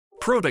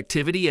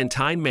Productivity and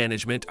time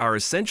management are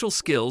essential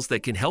skills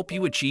that can help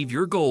you achieve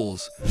your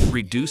goals,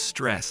 reduce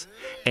stress,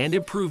 and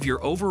improve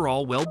your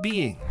overall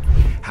well-being.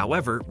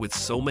 However, with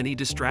so many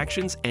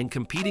distractions and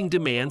competing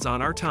demands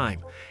on our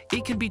time,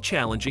 it can be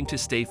challenging to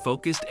stay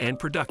focused and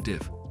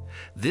productive.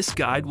 This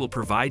guide will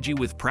provide you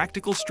with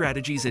practical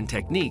strategies and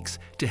techniques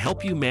to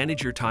help you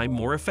manage your time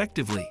more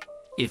effectively.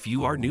 If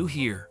you are new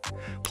here,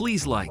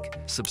 please like,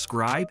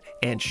 subscribe,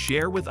 and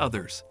share with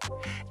others.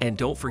 And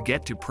don't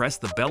forget to press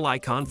the bell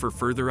icon for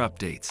further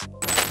updates.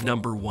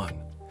 Number 1.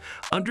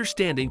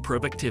 Understanding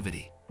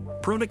productivity.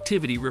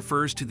 Productivity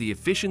refers to the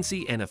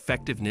efficiency and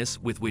effectiveness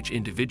with which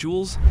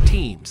individuals,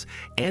 teams,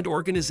 and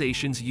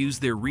organizations use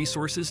their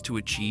resources to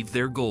achieve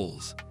their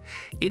goals.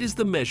 It is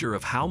the measure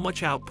of how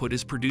much output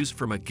is produced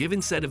from a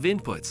given set of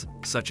inputs,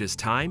 such as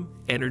time,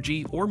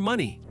 energy, or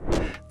money.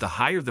 The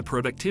higher the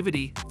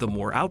productivity, the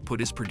more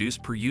output is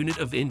produced per unit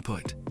of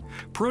input.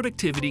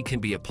 Productivity can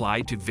be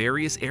applied to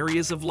various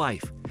areas of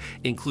life,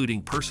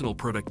 including personal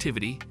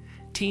productivity,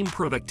 team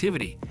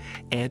productivity,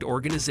 and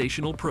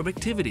organizational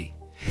productivity.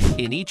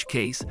 In each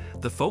case,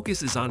 the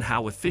focus is on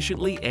how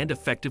efficiently and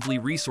effectively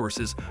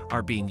resources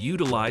are being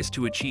utilized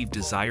to achieve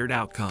desired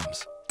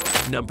outcomes.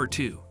 Number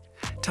 2.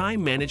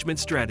 Time management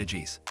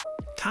strategies.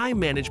 Time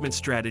management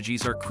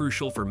strategies are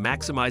crucial for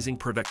maximizing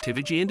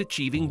productivity and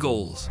achieving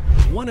goals.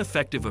 One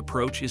effective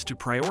approach is to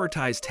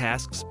prioritize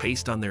tasks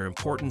based on their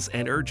importance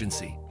and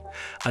urgency.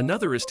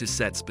 Another is to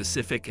set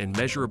specific and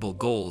measurable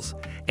goals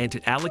and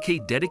to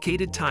allocate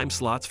dedicated time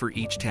slots for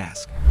each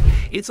task.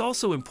 It's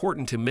also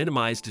important to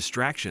minimize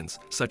distractions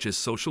such as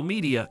social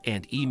media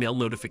and email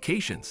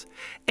notifications,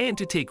 and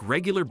to take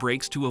regular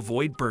breaks to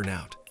avoid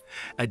burnout.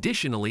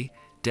 Additionally,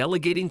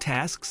 delegating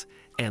tasks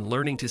and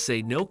learning to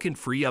say no can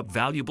free up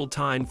valuable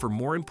time for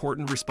more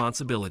important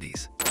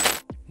responsibilities.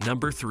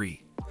 Number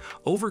 3.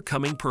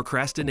 Overcoming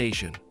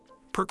procrastination.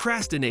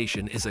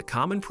 Procrastination is a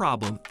common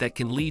problem that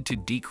can lead to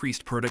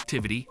decreased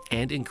productivity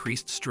and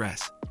increased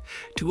stress.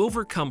 To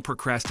overcome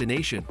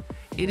procrastination,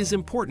 it is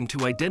important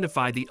to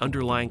identify the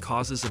underlying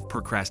causes of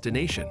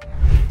procrastination,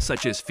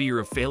 such as fear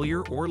of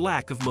failure or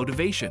lack of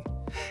motivation.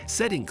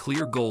 Setting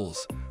clear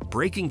goals,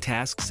 breaking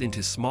tasks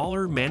into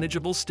smaller,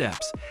 manageable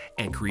steps,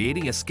 and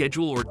creating a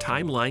schedule or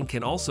timeline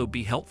can also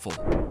be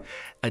helpful.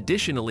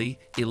 Additionally,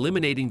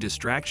 eliminating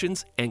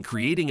distractions and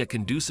creating a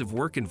conducive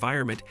work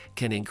environment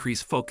can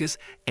increase focus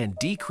and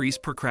decrease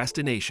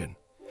procrastination.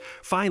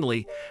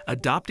 Finally,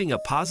 adopting a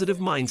positive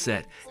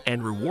mindset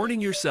and rewarding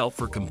yourself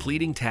for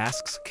completing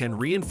tasks can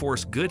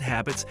reinforce good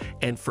habits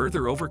and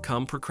further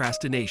overcome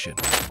procrastination.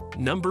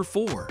 Number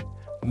 4.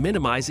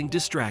 Minimizing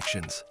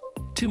distractions.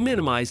 To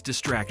minimize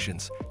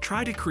distractions,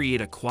 try to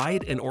create a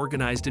quiet and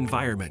organized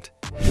environment.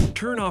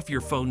 Turn off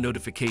your phone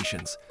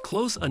notifications,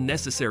 close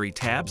unnecessary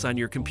tabs on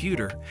your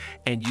computer,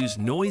 and use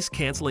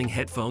noise-canceling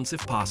headphones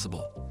if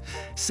possible.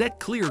 Set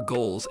clear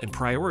goals and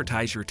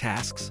prioritize your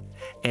tasks,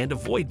 and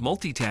avoid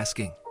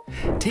multitasking.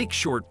 Take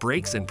short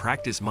breaks and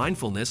practice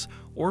mindfulness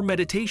or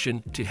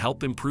meditation to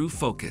help improve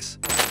focus.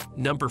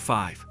 Number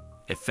 5.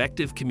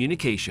 Effective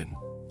communication.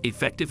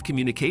 Effective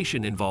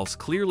communication involves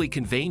clearly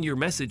conveying your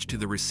message to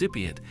the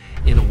recipient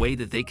in a way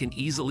that they can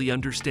easily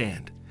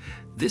understand.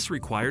 This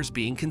requires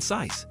being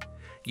concise,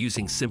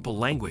 using simple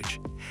language,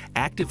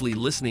 actively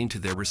listening to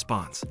their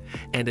response,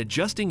 and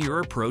adjusting your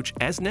approach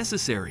as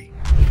necessary.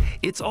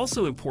 It's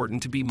also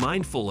important to be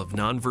mindful of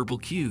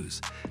nonverbal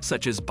cues,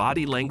 such as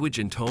body language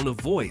and tone of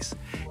voice,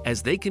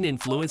 as they can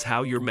influence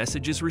how your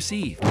message is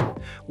received.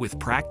 With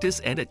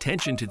practice and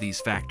attention to these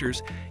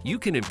factors, you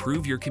can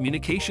improve your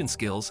communication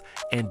skills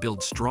and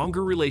build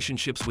stronger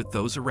relationships with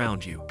those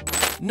around you.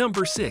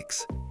 Number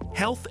 6.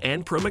 Health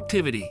and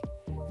productivity.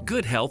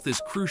 Good health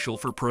is crucial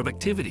for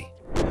productivity.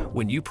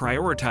 When you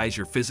prioritize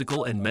your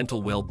physical and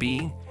mental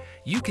well-being,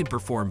 you can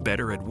perform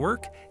better at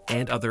work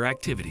and other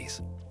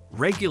activities.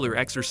 Regular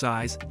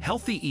exercise,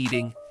 healthy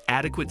eating,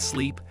 adequate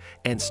sleep,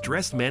 and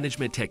stress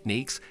management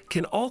techniques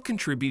can all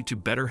contribute to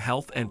better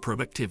health and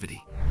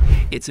productivity.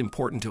 It's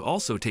important to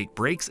also take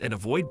breaks and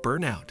avoid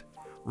burnout.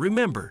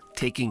 Remember,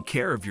 taking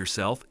care of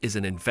yourself is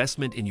an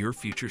investment in your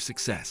future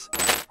success.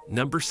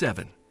 Number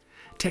 7.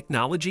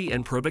 Technology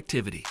and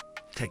productivity.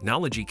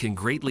 Technology can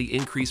greatly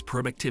increase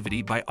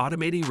productivity by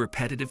automating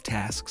repetitive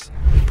tasks,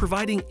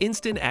 providing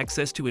instant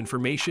access to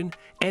information,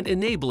 and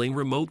enabling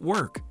remote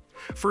work.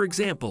 For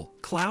example,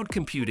 cloud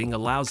computing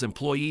allows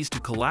employees to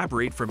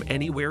collaborate from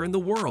anywhere in the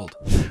world,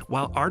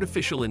 while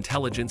artificial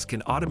intelligence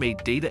can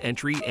automate data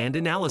entry and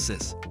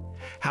analysis.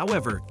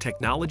 However,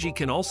 technology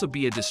can also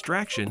be a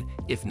distraction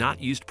if not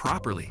used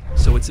properly,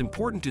 so it's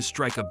important to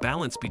strike a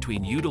balance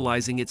between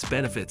utilizing its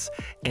benefits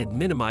and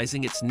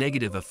minimizing its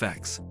negative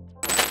effects.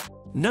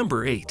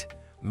 Number 8.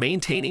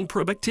 Maintaining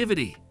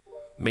productivity.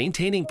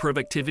 Maintaining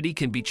productivity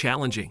can be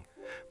challenging,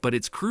 but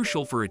it's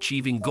crucial for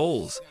achieving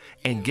goals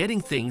and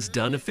getting things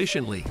done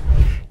efficiently.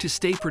 To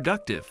stay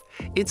productive,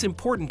 it's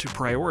important to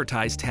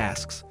prioritize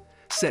tasks,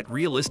 set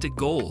realistic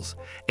goals,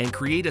 and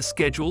create a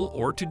schedule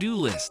or to-do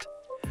list.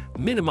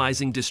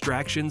 Minimizing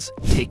distractions,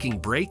 taking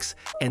breaks,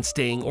 and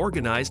staying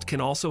organized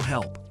can also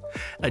help.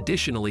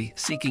 Additionally,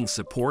 seeking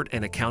support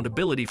and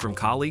accountability from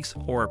colleagues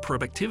or a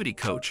productivity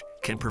coach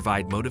can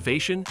provide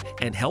motivation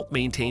and help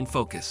maintain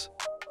focus.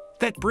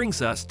 That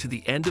brings us to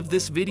the end of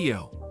this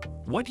video.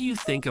 What do you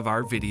think of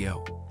our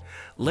video?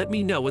 Let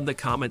me know in the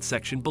comment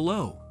section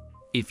below.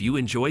 If you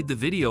enjoyed the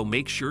video,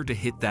 make sure to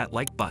hit that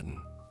like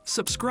button.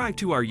 Subscribe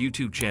to our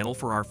YouTube channel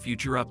for our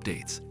future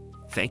updates.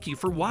 Thank you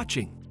for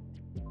watching.